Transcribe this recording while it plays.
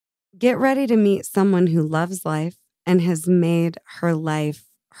Get ready to meet someone who loves life and has made her life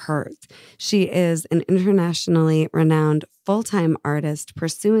hers. She is an internationally renowned full-time artist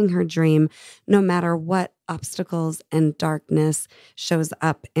pursuing her dream no matter what obstacles and darkness shows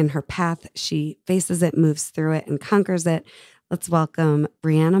up in her path. She faces it, moves through it, and conquers it. Let's welcome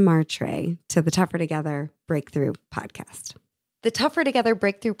Brianna Martray to the Tougher Together Breakthrough podcast. The Tougher Together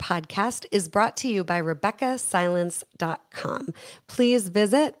Breakthrough podcast is brought to you by RebeccaSilence.com. Please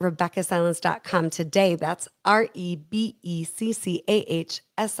visit RebeccaSilence.com today. That's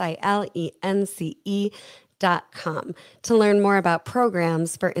RebeccaSilence.com to learn more about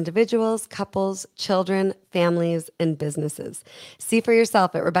programs for individuals, couples, children, families, and businesses. See for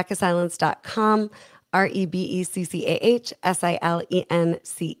yourself at RebeccaSilence.com.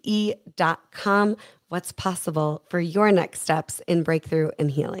 RebeccaSilence.com. What's possible for your next steps in breakthrough and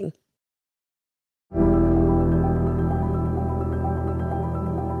healing.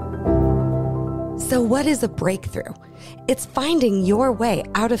 So what is a breakthrough? It's finding your way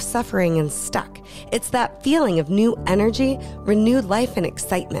out of suffering and stuck. It's that feeling of new energy, renewed life, and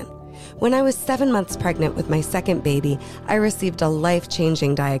excitement. When I was 7 months pregnant with my second baby, I received a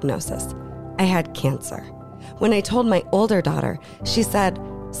life-changing diagnosis. I had cancer. When I told my older daughter, she said,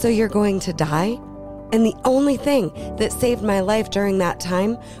 "So you're going to die?" And the only thing that saved my life during that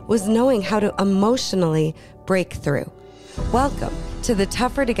time was knowing how to emotionally break through. Welcome to the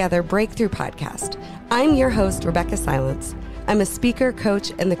Tougher Together Breakthrough podcast. I'm your host, Rebecca Silence. I'm a speaker,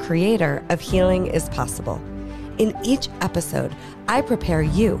 coach, and the creator of Healing is Possible. In each episode, I prepare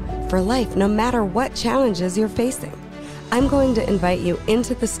you for life no matter what challenges you're facing. I'm going to invite you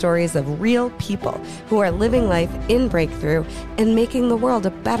into the stories of real people who are living life in breakthrough and making the world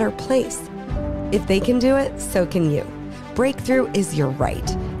a better place. If they can do it, so can you. Breakthrough is your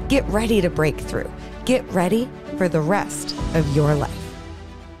right. Get ready to break through. Get ready for the rest of your life.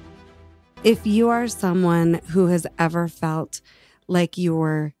 If you are someone who has ever felt like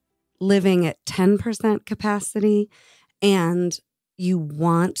you're living at 10% capacity and you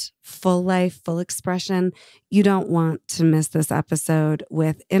want full life, full expression, you don't want to miss this episode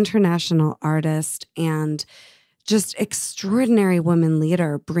with international artist and just extraordinary woman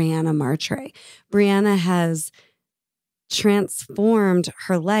leader, Brianna Martray. Brianna has transformed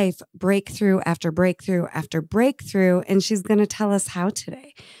her life breakthrough after breakthrough after breakthrough, and she's going to tell us how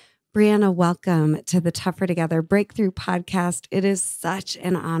today. Brianna, welcome to the Tougher Together Breakthrough podcast. It is such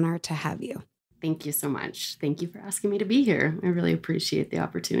an honor to have you. Thank you so much. Thank you for asking me to be here. I really appreciate the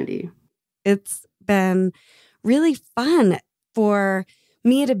opportunity. It's been really fun for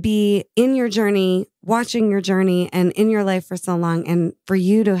me to be in your journey, watching your journey and in your life for so long, and for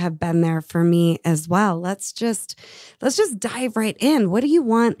you to have been there for me as well. Let's just dive right in. What do you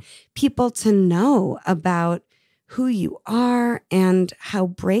want people to know about who you are and how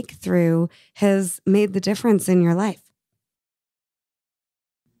breakthrough has made the difference in your life?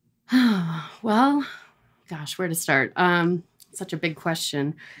 Well, gosh, where to start? Such a big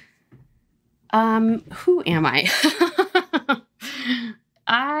question. Who am I?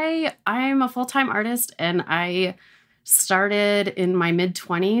 I'm a full-time artist, and I started in my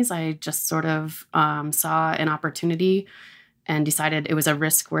mid-20s. I just sort of saw an opportunity and decided it was a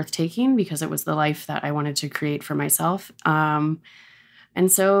risk worth taking because it was the life that I wanted to create for myself.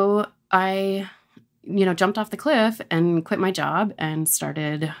 And so I, jumped off the cliff and quit my job and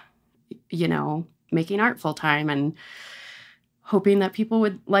started, making art full-time and hoping that people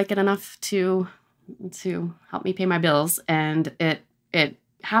would like it enough to help me pay my bills. And it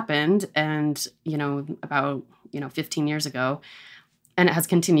happened, and about 15 years ago, and it has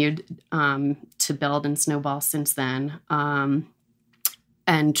continued to build and snowball since then. And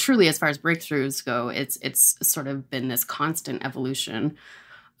truly, as far as breakthroughs go, it's sort of been this constant evolution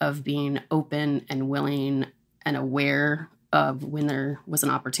of being open and willing and aware of when there was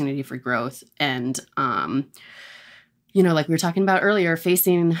an opportunity for growth. And like we were talking about earlier,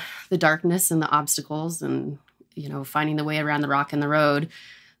 facing the darkness and the obstacles and finding the way around the rock in the road,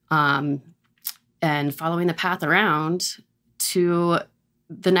 and following the path around to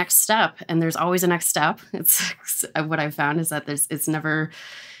the next step. And there's always a next step. It's what I've found is that it's never,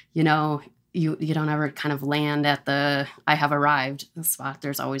 you don't ever kind of land at the I have arrived spot.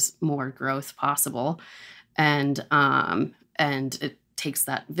 There's always more growth possible, and it takes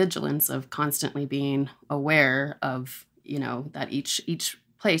that vigilance of constantly being aware of that each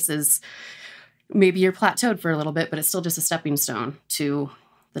place is. Maybe you're plateaued for a little bit, but it's still just a stepping stone to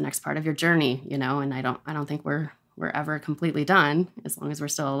the next part of your journey, and I don't think we're ever completely done. As long as we're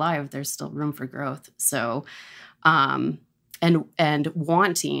still alive, there's still room for growth. So, and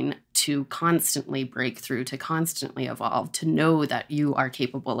wanting to constantly break through, to constantly evolve, to know that you are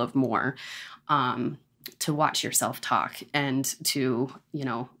capable of more, to watch yourself talk and to,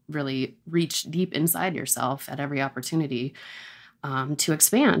 really reach deep inside yourself at every opportunity, to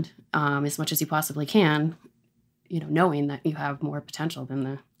expand as much as you possibly can, knowing that you have more potential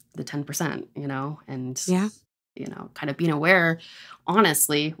than the 10%, and, Yeah. kind of being aware,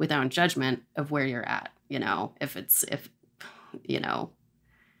 honestly, without judgment of where you're at, if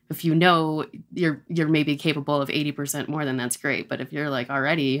you're maybe capable of 80% more, then that's great. But if you're like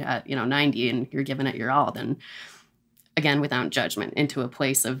already at, 90 and you're giving it your all, then again, without judgment, into a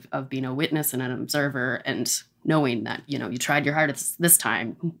place of being a witness and an observer and knowing that, you tried your hardest this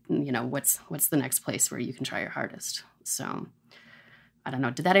time, what's the next place where you can try your hardest? So I don't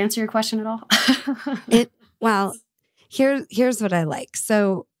know. Did that answer your question at all? Well, here's what I like.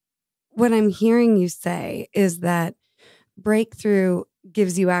 So what I'm hearing you say is that breakthrough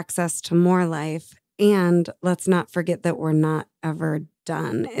gives you access to more life. And let's not forget that we're not ever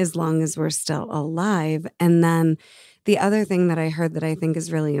done as long as we're still alive. And then the other thing that I heard that I think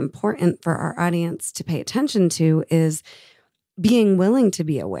is really important for our audience to pay attention to is being willing to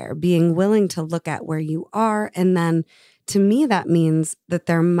be aware, being willing to look at where you are. And then to me, that means that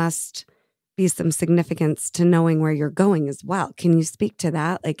there must be some significance to knowing where you're going as well. Can you speak to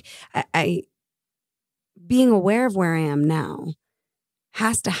that? Like I being aware of where I am now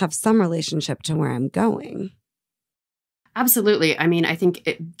has to have some relationship to where I'm going. Absolutely. I mean, I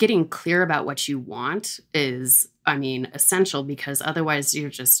think getting clear about what you want is, essential, because otherwise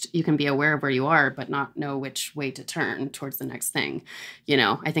you can be aware of where you are, but not know which way to turn towards the next thing.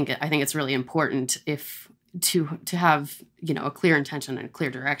 I think it's really important to have, a clear intention and a clear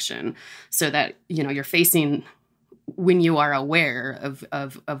direction so that, you're facing, when you are aware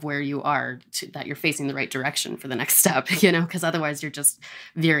of where you are, that you're facing the right direction for the next step, because otherwise you're just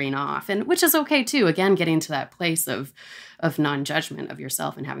veering off, and which is okay too. Again, getting to that place of non-judgment of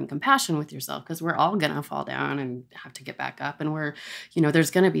yourself and having compassion with yourself, because we're all going to fall down and have to get back up. And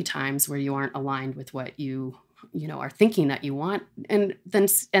there's going to be times where you aren't aligned with what you are thinking that you want. And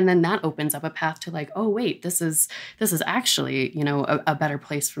then that opens up a path to like, oh, wait, this is actually, a better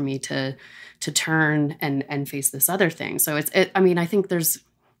place for me to turn and face this other thing. So I think there's,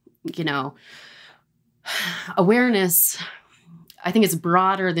 awareness, I think it's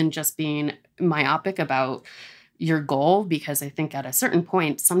broader than just being myopic about your goal, because I think at a certain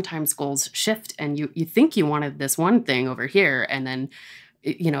point, sometimes goals shift and you think you wanted this one thing over here, and then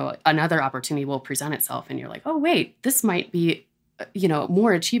another opportunity will present itself and you're like, oh, wait, this might be,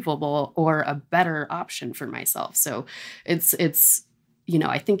 more achievable or a better option for myself. So it's,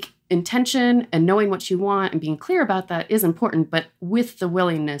 I think intention and knowing what you want and being clear about that is important, but with the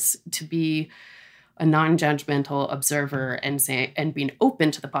willingness to be a non-judgmental observer and being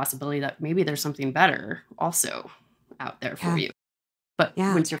open to the possibility that maybe there's something better also out there for you. But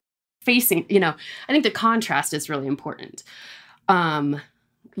once you're facing, I think the contrast is really important.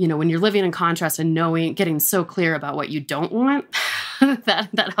 When you're living in contrast and getting so clear about what you don't want,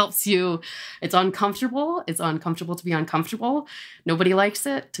 that helps you. It's uncomfortable. It's uncomfortable to be uncomfortable. Nobody likes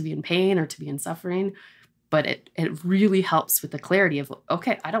it, to be in pain or to be in suffering, but it really helps with the clarity of,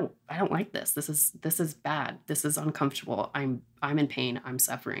 okay, I don't like this. This is bad. This is uncomfortable. I'm in pain. I'm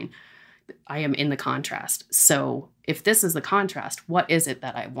suffering. I am in the contrast. So if this is the contrast, what is it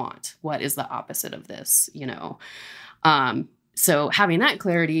that I want? What is the opposite of this? So having that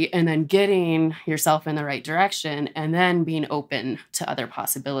clarity and then getting yourself in the right direction and then being open to other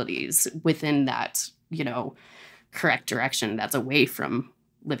possibilities within that, correct direction that's away from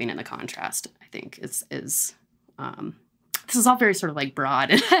living in the contrast, I think is this is all very sort of like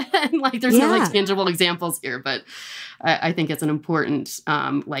broad and like there's no like tangible examples here, but I think it's an important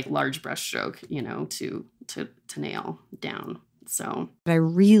like large brushstroke, to nail down. So I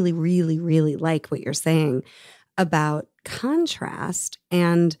really, really, really like what you're saying about contrast.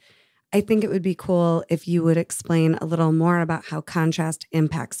 And I think it would be cool if you would explain a little more about how contrast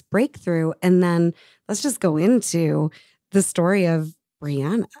impacts breakthrough. And then let's just go into the story of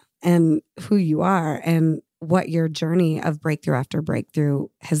Brianna and who you are and what your journey of breakthrough after breakthrough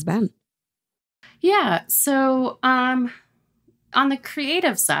has been. Yeah. So on the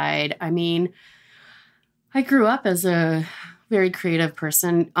creative side, I grew up as a very creative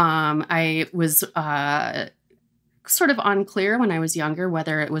person. I was sort of unclear when I was younger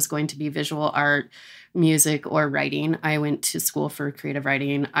whether it was going to be visual art, music, or writing. I went to school for creative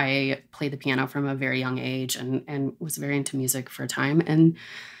writing. I played the piano from a very young age and was very into music for a time.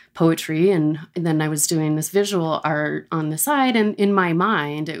 poetry. And then I was doing this visual art on the side. And in my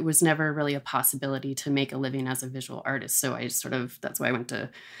mind, it was never really a possibility to make a living as a visual artist. So that's why I went to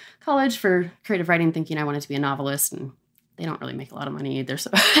college for creative writing, thinking I wanted to be a novelist. And they don't really make a lot of money either. So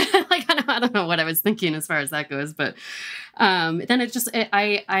I don't know what I was thinking as far as that goes. But then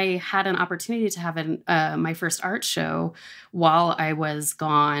I had an opportunity to have my first art show while I was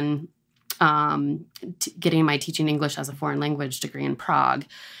gone getting my teaching English as a foreign language degree in Prague.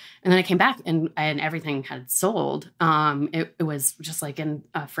 And then I came back and everything had sold. It was just like in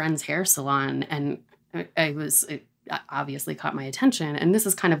a friend's hair salon. And it obviously caught my attention. And this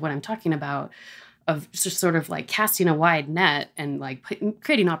is kind of what I'm talking about, of just sort of like casting a wide net and like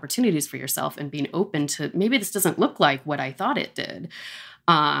creating opportunities for yourself and being open to, maybe this doesn't look like what I thought it did.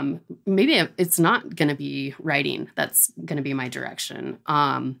 Maybe it's not going to be writing that's going to be my direction.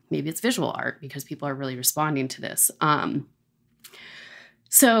 Maybe it's visual art because people are really responding to this.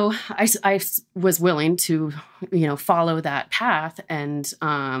 So I was willing to, follow that path, and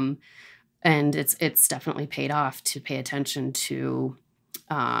it's definitely paid off to pay attention to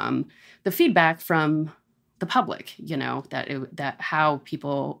the feedback from the public, that how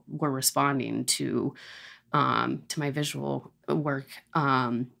people were responding to my visual work.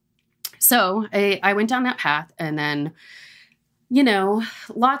 So I went down that path, and then, so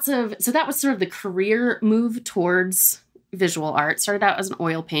that was sort of the career move towards visual art. Started out as an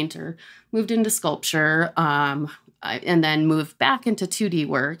oil painter, moved into sculpture, and then moved back into 2D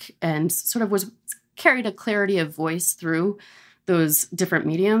work, and sort of carried a clarity of voice through those different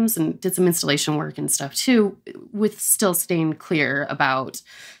mediums, and did some installation work and stuff too, with still staying clear about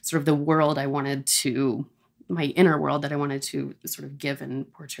sort of the world my inner world that I wanted to sort of give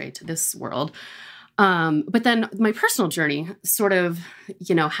and portray to this world. But then my personal journey sort of,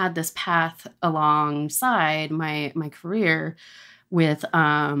 had this path alongside my career with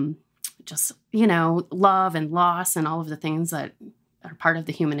just, love and loss and all of the things that are part of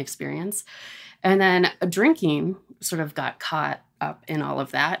the human experience. And then drinking sort of got caught up in all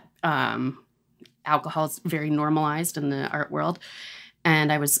of that. Alcohol is very normalized in the art world.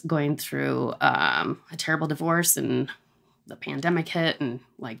 And I was going through a terrible divorce, and the pandemic hit, and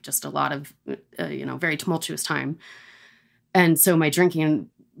like just a lot of, very tumultuous time. And so my drinking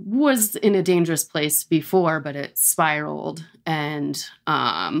was in a dangerous place before, but it spiraled, and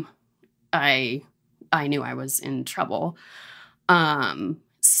I knew I was in trouble.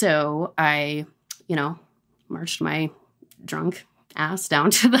 So I, marched my drunk ass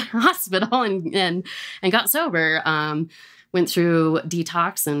down to the hospital and got sober. Went through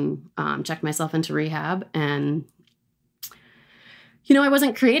detox and checked myself into rehab. And, I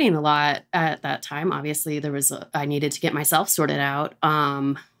wasn't creating a lot at that time. Obviously, I needed to get myself sorted out.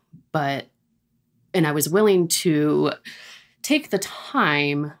 And I was willing to take the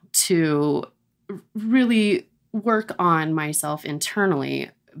time to really work on myself internally,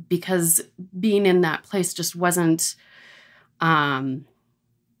 because being in that place just wasn't, when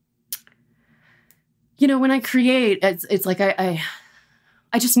I create, it's like I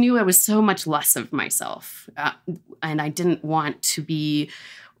just knew I was so much less of myself, and I didn't want to be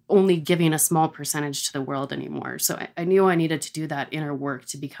only giving a small percentage to the world anymore. So I knew I needed to do that inner work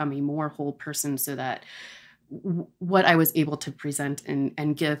to become a more whole person, so that what I was able to present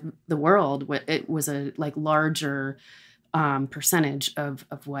and give the world, it was a larger percentage of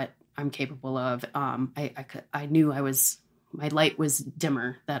what I'm capable of. I knew my light was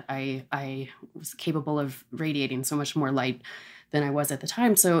dimmer, that I was capable of radiating so much more light than I was at the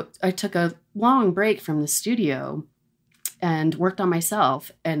time. So I took a long break from the studio and worked on myself.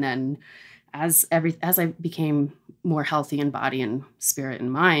 And then as I became more healthy in body and spirit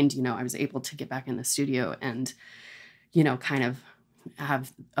and mind, I was able to get back in the studio and, kind of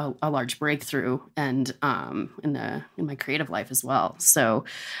have a large breakthrough, and in my creative life as well. So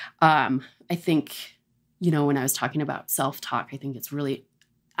I think, when I was talking about self-talk, I think it's really,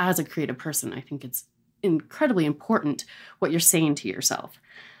 as a creative person, I think it's incredibly important what you're saying to yourself.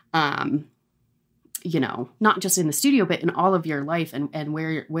 Not just in the studio, but in all of your life, and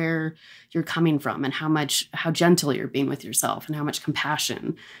where you're coming from, and how gentle you're being with yourself, and how much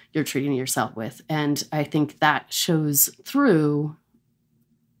compassion you're treating yourself with. And I think that shows through,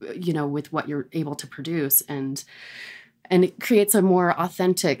 with what you're able to produce, and it creates a more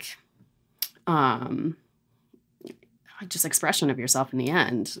authentic, just expression of yourself in the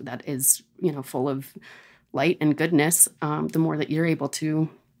end that is, full of light and goodness. The more that you're able to,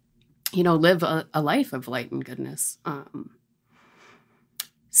 live a life of light and goodness.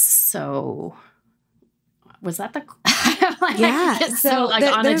 So was that the Like, Yeah. I get So like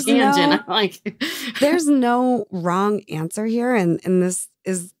on a tangent. Like, there's no wrong answer here. And this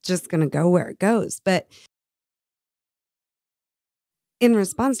is just going to go where it goes. But in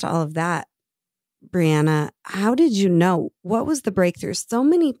response to all of that, Brianna, how did you know? What was the breakthrough? So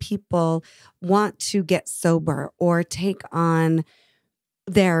many people want to get sober or take on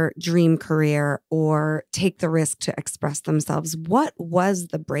their dream career or take the risk to express themselves. What was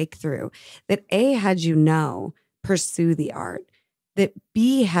the breakthrough that A, had you know, pursue the art, that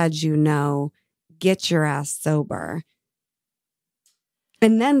B, had you know, get your ass sober,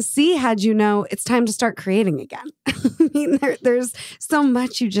 and then C, had you know, it's time to start creating again? I mean, there's so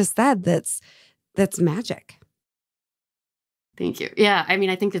much you just said that's magic. Thank you. Yeah, I mean,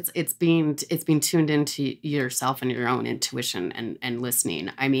 I think it's being tuned into yourself and your own intuition and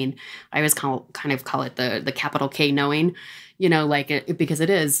listening. I mean, I always kind of call it the capital K knowing, like because it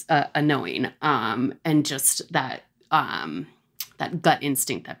is a knowing, and just that that gut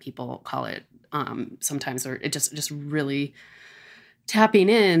instinct that people call it sometimes, or it just really tapping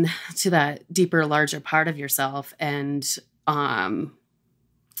in to that deeper, larger part of yourself, and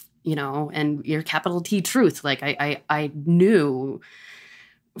and your capital T truth. Like I knew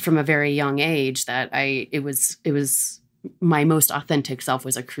from a very young age that it was my most authentic self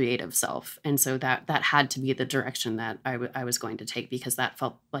was a creative self. And so that had to be the direction that I was going to take, because that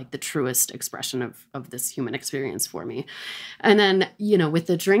felt like the truest expression of this human experience for me. And then, with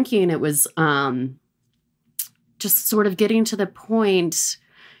the drinking, it was just sort of getting to the point.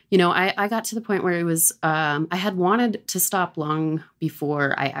 I got to the point where it was, I had wanted to stop long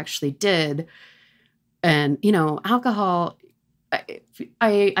before I actually did. And, alcohol,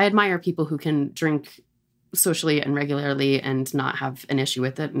 I admire people who can drink socially and regularly and not have an issue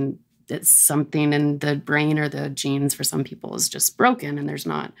with it. And it's something in the brain or the genes for some people is just broken, and there's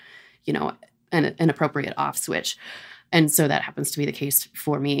not, an appropriate off switch. And so that happens to be the case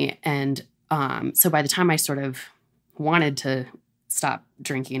for me. And so by the time I sort of wanted to stop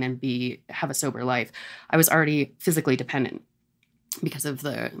drinking and have a sober life, I was already physically dependent because of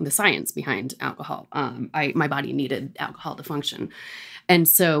the science behind alcohol. My body needed alcohol to function. And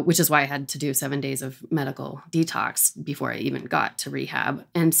so, which is why I had to do 7 days of medical detox before I even got to rehab.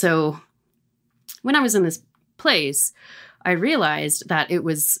 And so when I was in this place, I realized that it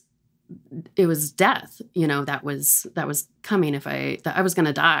was death, that was coming that I was going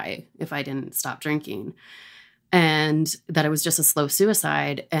to die if I didn't stop drinking. And that it was just a slow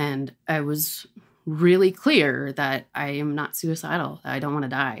suicide. And I was really clear that I am not suicidal, that I don't want to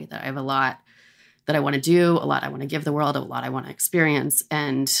die, that I have a lot that I want to do, a lot I want to give the world, a lot I want to experience.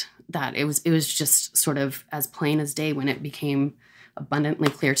 And that it was just sort of as plain as day when it became abundantly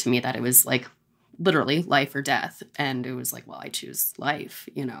clear to me that it was like literally life or death. And it was like, well, I choose life,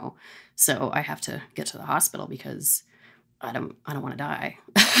 so I have to get to the hospital because I don't want to die.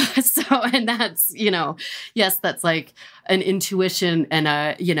 So, and that's, yes, that's like an intuition and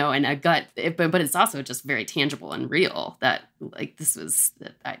a gut, but it's also just very tangible and real that like, this was,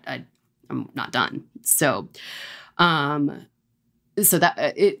 that I'm not done. So, so that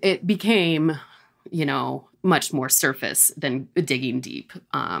it became, much more surface than digging deep.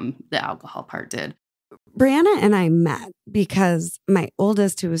 The alcohol part did. Brianna and I met because my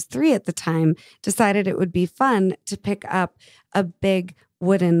oldest, who was 3 at the time, decided it would be fun to pick up a big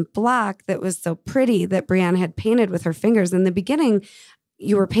wooden block that was so pretty that Brianna had painted with her fingers. In the beginning,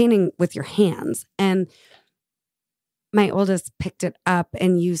 you were painting with your hands, and my oldest picked it up,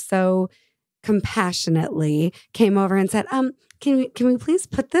 and you so compassionately came over and said, can we please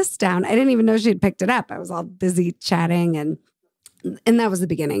put this down? I didn't even know she'd picked it up. I was all busy chatting, and that was the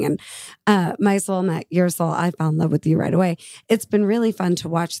beginning. And my soul met your soul. I fell in love with you right away. It's been really fun to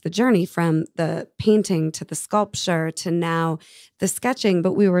watch the journey from the painting to the sculpture to now the sketching.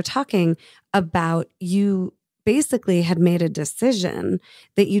 But we were talking about you basically had made a decision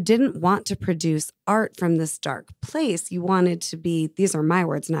that you didn't want to produce art from this dark place. You wanted to be, these are my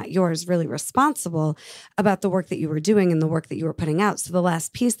words, not yours, really responsible about the work that you were doing and the work that you were putting out. So the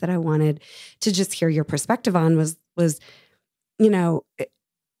last piece that I wanted to just hear your perspective on was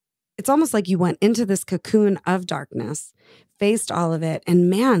it's almost like you went into this cocoon of darkness, faced all of it, and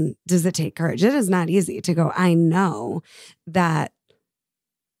man, does it take courage. It is not easy to go, I know that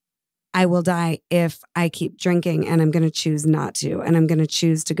I will die if I keep drinking, and I'm going to choose not to, and I'm going to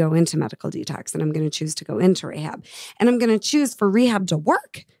choose to go into medical detox, and I'm going to choose to go into rehab, and I'm going to choose for rehab to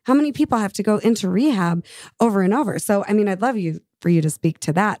work. How many people have to go into rehab over and over? So, I mean, I'd love for you to speak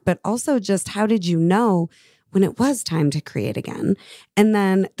to that, but also just how did you know when it was time to create again? And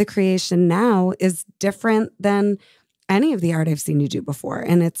then the creation now is different than any of the art I've seen you do before.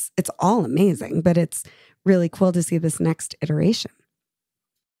 And it's all amazing, but it's really cool to see this next iteration.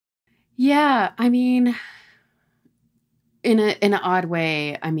 Yeah, I mean, in an odd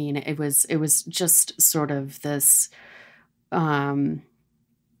way, I mean, it was just sort of this,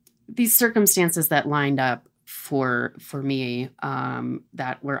 these circumstances that lined up for me,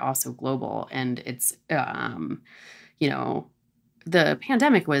 that were also global. And it's, you know, the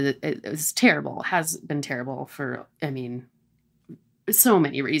pandemic it was terrible, has been terrible for, I mean, so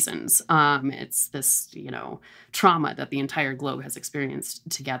many reasons. It's this, trauma that the entire globe has experienced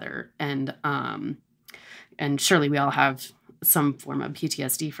together. And surely we all have some form of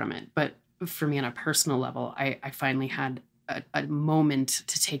PTSD from it. But for me on a personal level, I finally had a moment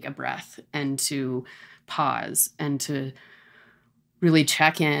to take a breath and to pause and to really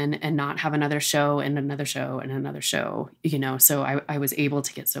check in and not have another show and another show and another show, so I was able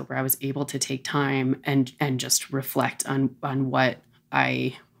to get sober. I was able to take time and just reflect on what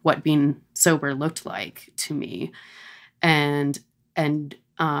being sober looked like to me. And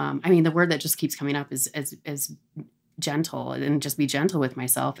I mean, the word that just keeps coming up is gentle, and just be gentle with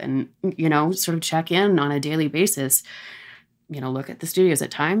myself and, sort of check in on a daily basis. Look at the studio. Is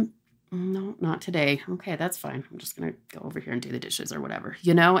it time? No, not today. Okay, that's fine. I'm just going to go over here and do the dishes or whatever,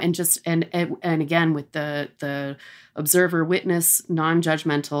 and just, and again, with the observer, witness,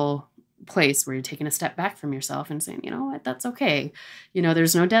 non-judgmental place where you're taking a step back from yourself and saying, you know what, that's okay.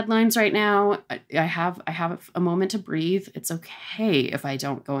 There's no deadlines right now. I have a moment to breathe. It's okay if I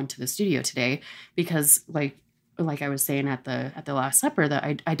don't go into the studio today, because like I was saying at the Last Supper, that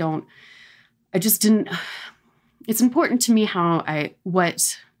I just didn't, it's important to me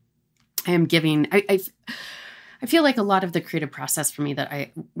what I am giving. I feel like a lot of the creative process for me,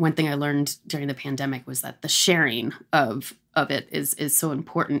 one thing I learned during the pandemic was that the sharing of it is so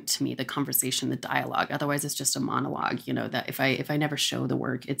important to me, the conversation, the dialogue. Otherwise it's just a monologue, that if I never show the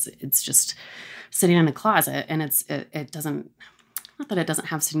work, it's just sitting in a closet, and it doesn't, not that it doesn't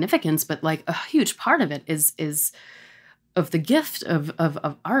have significance, but like a huge part of it is of the gift of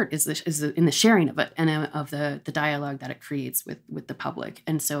art is in the sharing of it and of the dialogue that it creates with the public.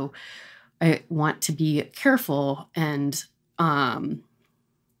 And so I want to be careful, and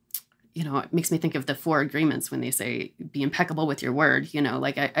it makes me think of the 4 agreements when they say be impeccable with your word.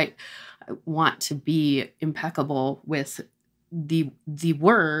 Like I want to be impeccable with the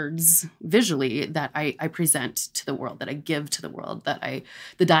words visually that I present to the world, that I give to the world,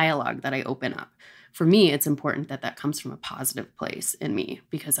 the dialogue that I open up. For me, it's important that comes from a positive place in me,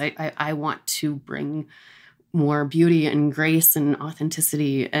 because I want to bring more beauty and grace and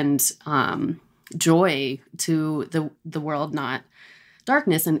authenticity and joy to the world, not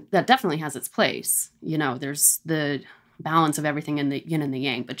darkness. And that definitely has its place. There's the balance of everything in the yin and the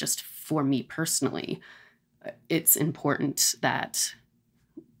yang, but just for me personally, it's important that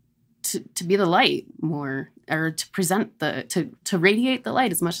to be the light more, or to present to radiate the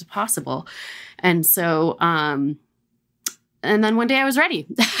light as much as possible. And so, and then one day I was ready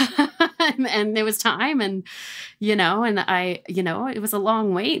and there was time, and, and it was a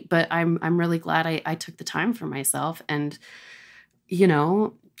long wait, but I'm really glad I took the time for myself, and,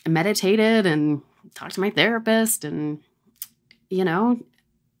 meditated and talked to my therapist, and,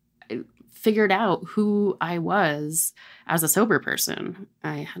 figured out who I was as a sober person.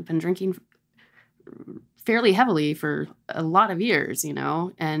 I had been drinking fairly heavily for a lot of years,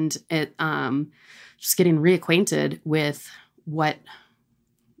 and it, just getting reacquainted with what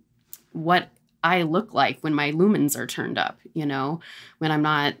I look like when my lumens are turned up, when I'm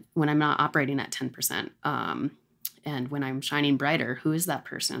not operating at 10%, and when I'm shining brighter. Who is that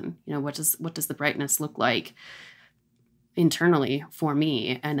person? What does the brightness look like internally for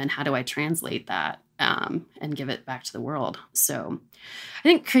me? And then how do I translate that, and give it back to the world? So I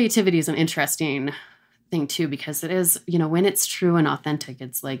think creativity is an interesting thing too, because it is, when it's true and authentic,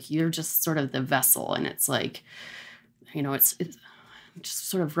 it's like you're just sort of the vessel, and it's like, it just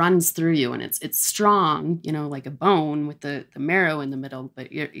sort of runs through you, and it's strong, like a bone with the marrow in the middle,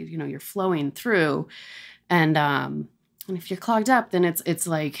 but you're flowing through. And if you're clogged up, then it's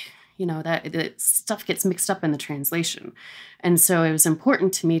like, that stuff gets mixed up in the translation. And so it was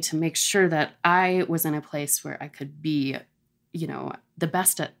important to me to make sure that I was in a place where I could be, the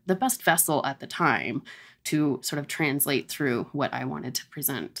best vessel at the time to sort of translate through what I wanted to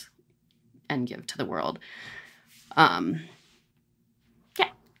present and give to the world. Yeah.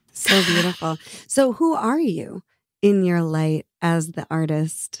 So beautiful. So who are you in your light as the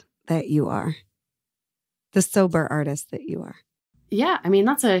artist that you are? The sober artist that you are? Yeah, I mean,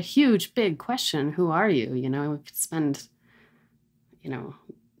 that's a huge, big question. Who are you? We could spend,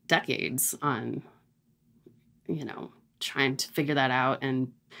 decades on, trying to figure that out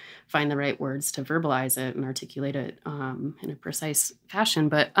and find the right words to verbalize it and articulate it in a precise fashion.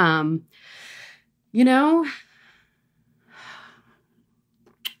 But, you know,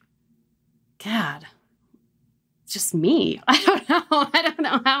 God, it's just me. I don't know. I don't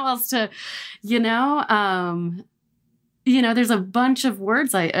know how else to, there's a bunch of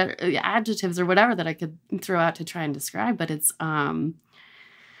words, adjectives or whatever that I could throw out to try and describe, but it's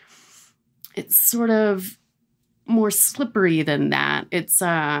sort of more slippery than that. It's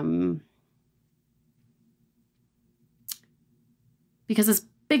because it's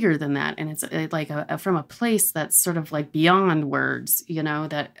bigger than that, and it's like from a place that's sort of like beyond words,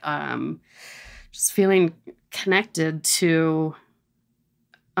 that just feeling connected to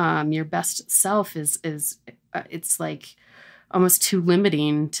your best self is it's like almost too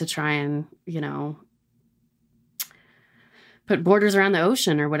limiting to try and put borders around the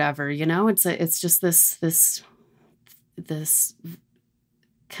ocean or whatever. It's just this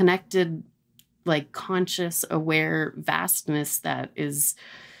connected, like conscious, aware vastness that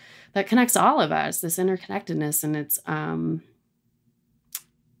connects all of us, this interconnectedness. And it's, I'm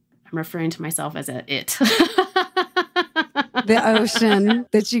referring to myself as it. The ocean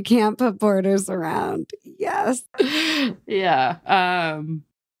that you can't put borders around. Yes. Yeah.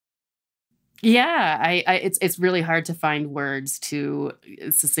 It's really hard to find words to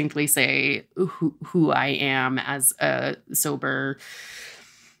succinctly say who I am as a sober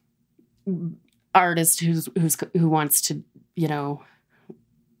artist who wants to,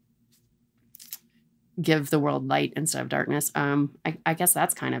 give the world light instead of darkness. I guess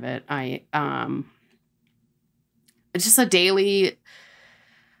that's kind of it. It's just a daily,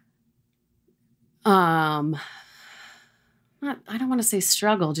 I don't want to say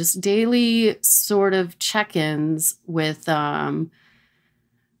struggle, just daily sort of check-ins with,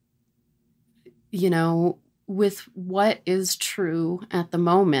 with what is true at the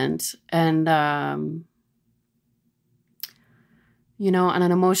moment. And, on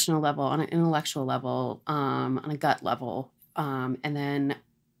an emotional level, on an intellectual level, on a gut level, and then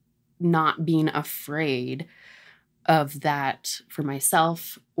not being afraid of that for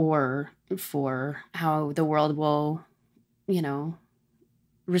myself or for how the world will,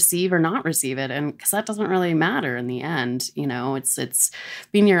 receive or not receive it. And because that doesn't really matter in the end, it's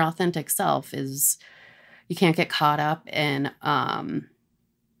being your authentic self is, you can't get caught up in,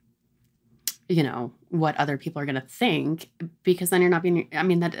 what other people are going to think, because then you're not being,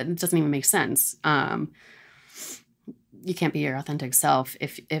 that it doesn't even make sense. You can't be your authentic self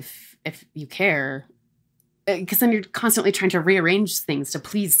if you care, because then you're constantly trying to rearrange things to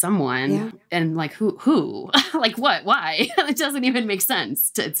please someone. Yeah. And like, who, like what, why? It doesn't even make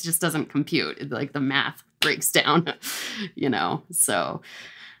sense. It just doesn't compute. Like the math breaks down, so,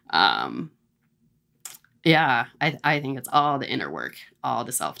 yeah, I think it's all the inner work, all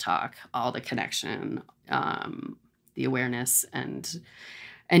the self-talk, all the connection, the awareness, and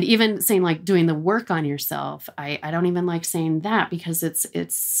even saying like doing the work on yourself. I don't even like saying that, because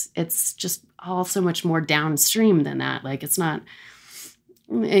it's just all so much more downstream than that. Like it's not,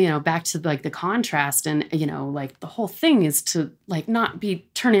 back to like the contrast, and like the whole thing is to like not be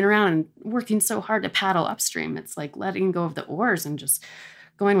turning around and working so hard to paddle upstream. It's like letting go of the oars and just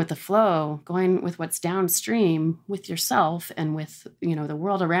going with the flow, going with what's downstream with yourself and with, the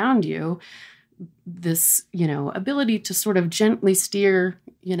world around you. This, ability to sort of gently steer,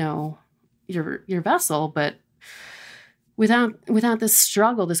 your vessel, but without this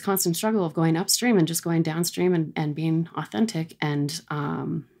struggle, this constant struggle of going upstream and just going downstream and being authentic and,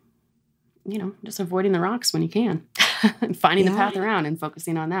 just avoiding the rocks when you can and finding the path around and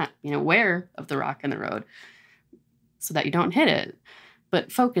focusing on that, aware of the rock in the road so that you don't hit it,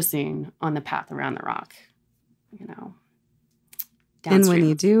 but focusing on the path around the rock, downstream. And when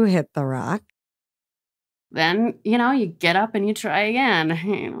you do hit the rock, then, you get up and you try again,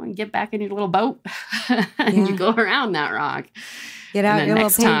 you get back in your little boat and you go around that rock. Get out your little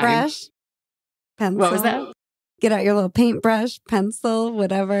paintbrush, pencil. What was that? Get out your little paintbrush, pencil,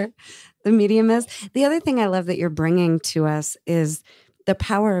 whatever the medium is. The other thing I love that you're bringing to us is the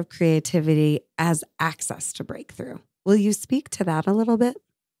power of creativity as access to breakthrough. Will you speak to that a little bit?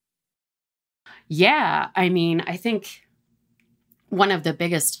 Yeah. I think one of the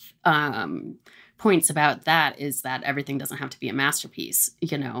biggest points about that is that everything doesn't have to be a masterpiece,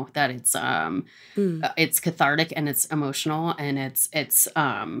 that it's cathartic and it's emotional and it's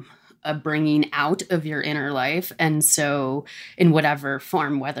a bringing out of your inner life. And so in whatever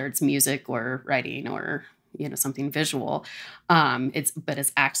form, whether it's music or writing or, something visual, it's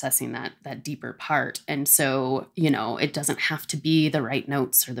accessing that deeper part. And so, it doesn't have to be the right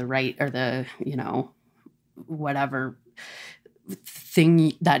notes or the whatever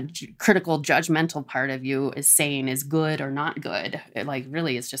thing that critical judgmental part of you is saying is good or not good. It like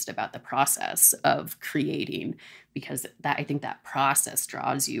really is just about the process of creating, because that, I think that process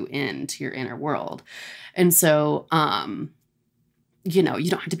draws you into your inner world. And so, you know, you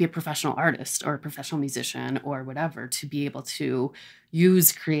don't have to be a professional artist or a professional musician or whatever to be able to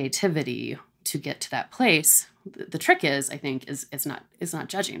use creativity to get to that place. The trick is, I think, is not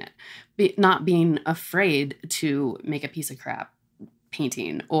judging it, not being afraid to make a piece of crap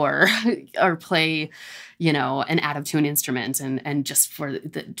painting or play, you know, an out of tune instrument, and just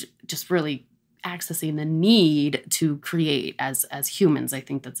just really accessing the need to create as humans. I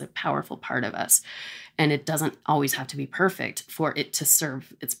think that's a powerful part of us, and it doesn't always have to be perfect for it to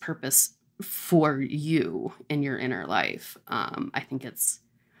serve its purpose for you in your inner life. I think it's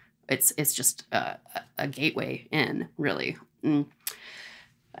just a gateway in, really.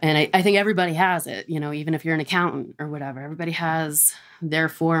 And I think everybody has it, you know, even if you're an accountant or whatever, everybody has their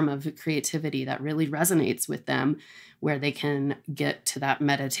form of creativity that really resonates with them, where they can get to that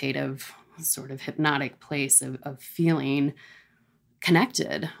meditative sort of hypnotic place of feeling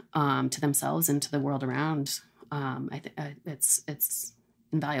connected to themselves and to the world around. It's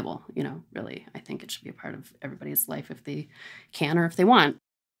invaluable, you know, really. I think it should be a part of everybody's life if they can or if they want.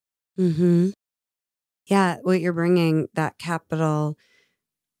 Mm-hmm. Yeah, what you're bringing, that capital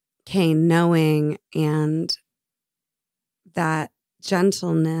K knowing and that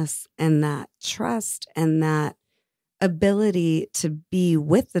gentleness and that trust and that ability to be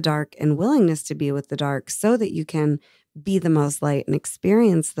with the dark and willingness to be with the dark so that you can be the most light and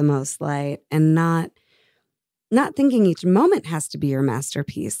experience the most light, and not thinking each moment has to be your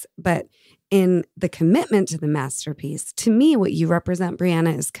masterpiece, but in the commitment to the masterpiece. To me, what you represent,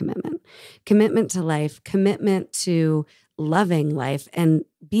 Brianna, is commitment to life, commitment to loving life and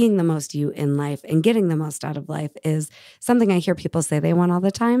being the most you in life and getting the most out of life is something I hear people say they want all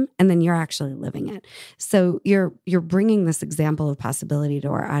the time, and then you're actually living it. So you're bringing this example of possibility to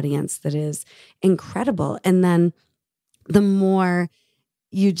our audience that is incredible. And then the more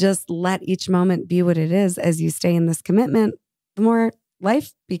you just let each moment be what it is as you stay in this commitment, the more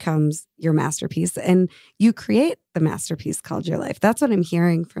life becomes your masterpiece and you create the masterpiece called your life. That's what I'm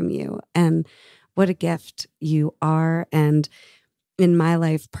hearing from you. And what a gift you are. And in my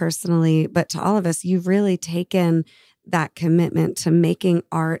life personally, but to all of us, you've really taken that commitment to making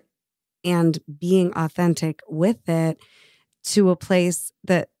art and being authentic with it to a place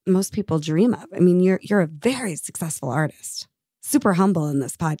that most people dream of. I mean, you're a very successful artist, super humble in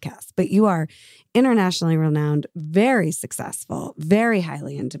this podcast, but you are internationally renowned, very successful, very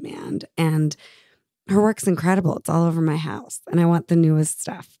highly in demand. And her work's incredible. It's all over my house. And I want the newest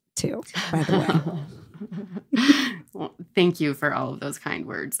stuff too, by the way. Well, thank you for all of those kind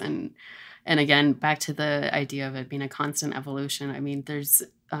words. And again, back to the idea of it being a constant evolution. I mean, there's,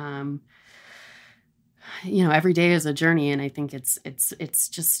 you know, every day is a journey. And I think it's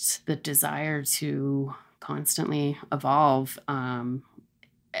just the desire to constantly evolve,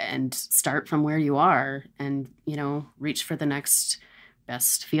 and start from where you are and, you know, reach for the next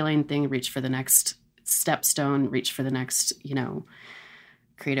best feeling thing, reach for the next stepstone, reach for the next, you know,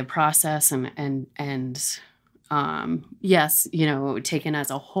 creative process. And yes, you know, taken as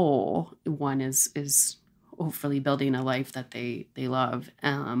a whole, one is hopefully building a life that they love.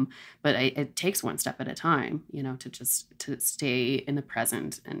 But it takes one step at a time, you know, to stay in the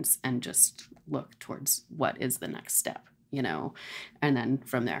present and just look towards what is the next step, you know, and then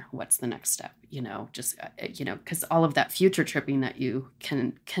from there, what's the next step, you know, just, you know, because all of that future tripping that you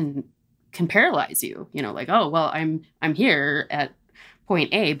can paralyze you, you know, like, oh, well, I'm here at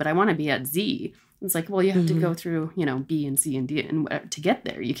point A, but I want to be at Z. It's like, well, you have to go through, you know, B and C and D and to get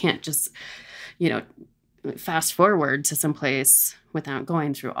there. You can't just, you know, fast forward to someplace without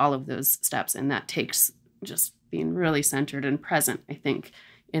going through all of those steps. And that takes just being really centered and present, I think,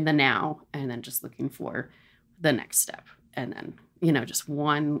 in the now, and then just looking for the next step. And then, you know, just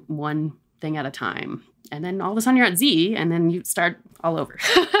one thing at a time. And then all of a sudden you're at Z, and then you start all over.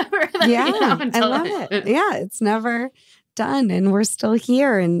 Yeah, you know, I love it. Yeah, it's never done, and we're still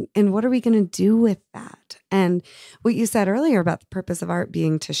here. And what are we going to do with that? And what you said earlier about the purpose of art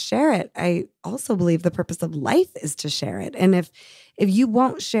being to share it, I also believe the purpose of life is to share it. And if you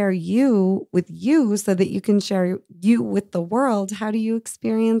won't share you with you so that you can share you with the world, how do you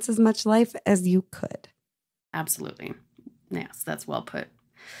experience as much life as you could? Absolutely. Yes, that's well put.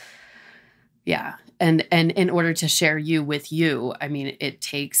 Yeah. And in order to share you with you, I mean, it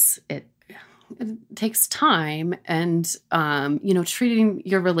takes time, and, you know, treating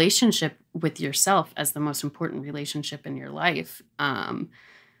your relationship with yourself as the most important relationship in your life. And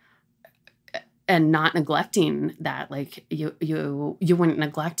not neglecting that. Like you wouldn't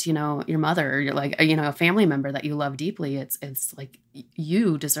neglect, your mother, you're like, a family member that you love deeply. It's like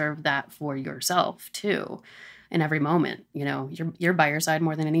you deserve that for yourself too. In every moment, you're by your side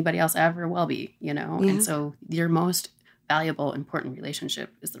more than anybody else ever will be, And so your most valuable, important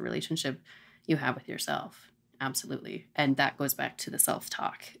relationship is the relationship you have with yourself. Absolutely. And that goes back to the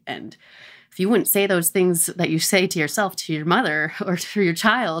self-talk. And if you wouldn't say those things that you say to yourself, to your mother or to your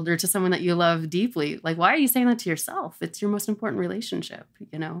child or to someone that you love deeply, like, why are you saying that to yourself? It's your most important relationship,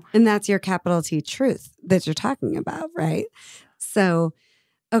 And that's your capital T truth that you're talking about, right? So,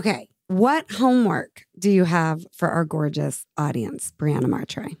 okay. What homework do you have for our gorgeous audience, Brianna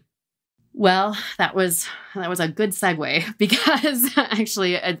Martray? Well, that was a good segue because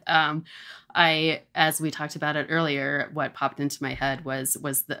actually, as we talked about it earlier, what popped into my head was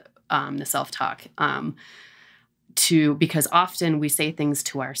the self-talk. Because often we say things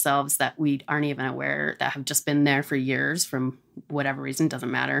to ourselves that we aren't even aware, that have just been there for years from whatever reason, doesn't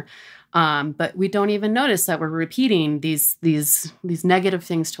matter. But we don't even notice that we're repeating these negative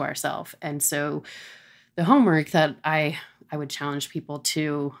things to ourselves. And so the homework that I would challenge people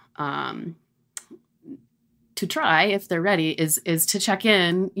to try, if they're ready, is to check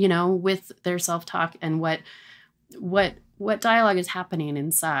in, with their self-talk and what dialogue is happening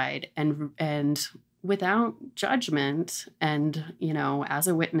inside, and without judgment, and, as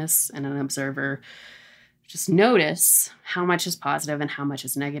a witness and an observer, just notice how much is positive and how much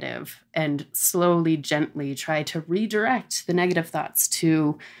is negative, and slowly, gently try to redirect the negative thoughts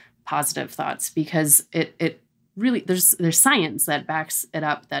to positive thoughts, because it really, there's science that backs it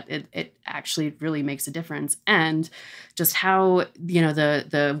up, that it actually really makes a difference. And just how,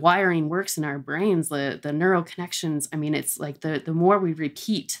 the wiring works in our brains, the neural connections. I mean, it's like the more we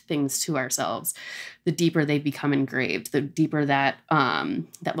repeat things to ourselves, the deeper they become engraved, the deeper that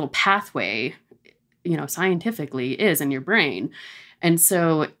little pathway, scientifically is in your brain. And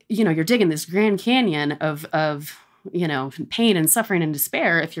so, you're digging this Grand Canyon of pain and suffering and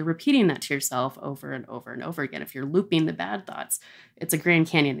despair. If you're repeating that to yourself over and over and over again, if you're looping the bad thoughts, it's a Grand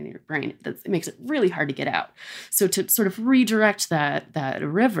Canyon in your brain. It makes it really hard to get out. So to sort of redirect that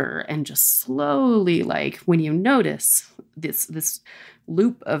river, and just slowly, like when you notice this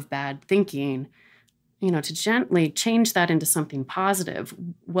loop of bad thinking, to gently change that into something positive,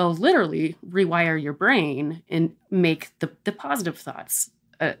 will literally rewire your brain and make the positive thoughts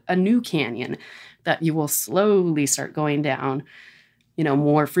a new canyon that you will slowly start going down,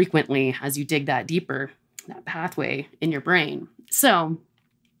 more frequently as you dig that deeper, that pathway in your brain. So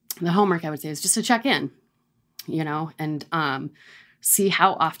the homework I would say is just to check in, and see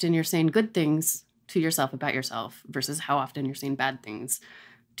how often you're saying good things to yourself about yourself versus how often you're saying bad things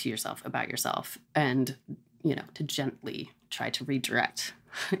to yourself about yourself, and, to gently try to redirect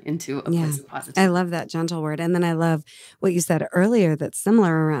into a place of positivity. I love that gentle word. And then I love what you said earlier that's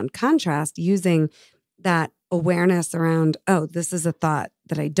similar around contrast, using that awareness around, oh, this is a thought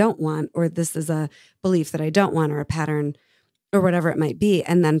that I don't want, or this is a belief that I don't want, or a pattern, or whatever it might be.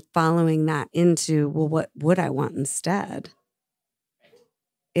 And then following that into, well, what would I want instead,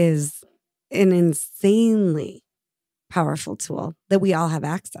 is an insanely powerful tool that we all have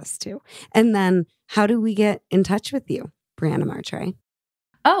access to. And then how do we get in touch with you, Brianna Martray?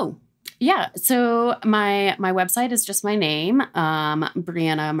 Oh, yeah. So my website is just my name,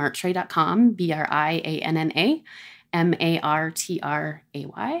 BriannaMartray.com,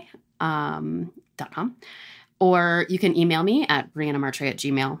 BriannaMartray.com. Or you can email me at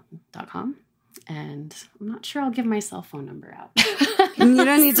BriannaMartray@gmail.com. And I'm not sure I'll give my cell phone number out. You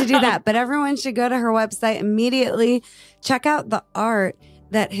don't need to do that, but everyone should go to her website immediately, check out the art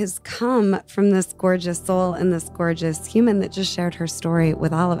that has come from this gorgeous soul and this gorgeous human that just shared her story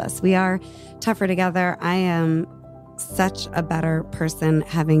with all of us. We are tougher together. I am such a better person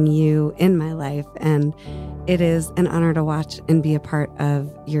having you in my life, and it is an honor to watch and be a part of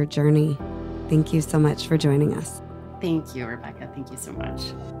your journey. Thank you so much for joining us. Thank you, Rebecca. Thank you so much.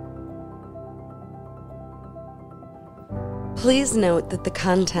 Please note that the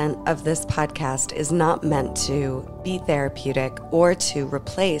content of this podcast is not meant to be therapeutic or to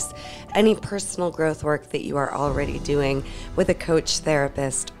replace any personal growth work that you are already doing with a coach,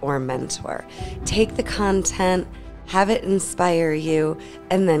 therapist, or mentor. Take the content, have it inspire you,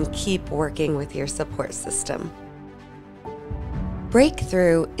 and then keep working with your support system.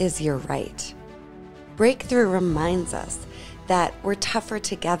 Breakthrough is your right. Breakthrough reminds us that we're tougher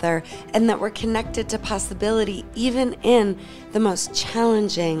together and that we're connected to possibility even in the most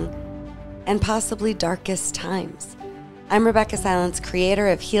challenging and possibly darkest times. I'm Rebecca Silence, creator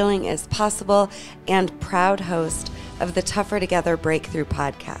of Healing is Possible and proud host of the Tougher Together Breakthrough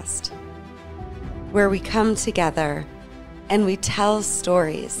podcast. where we come together and we tell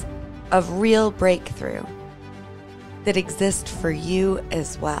stories of real breakthrough that exist for you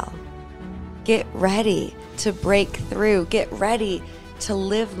as well. Get ready to break through. Get ready to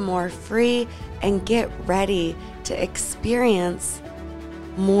live more free and get ready to experience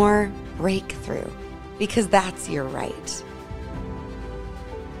more breakthrough, because that's your right.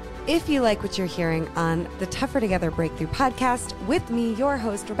 If you like what you're hearing on the Tougher Together Breakthrough podcast with me, your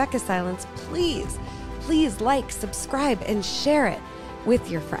host, Rebecca Silence, please like, subscribe, and share it with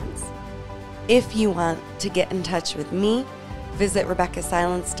your friends. If you want to get in touch with me, visit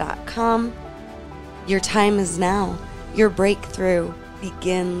RebeccaSilence.com. Your time is now. Your breakthrough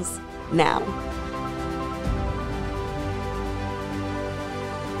begins now.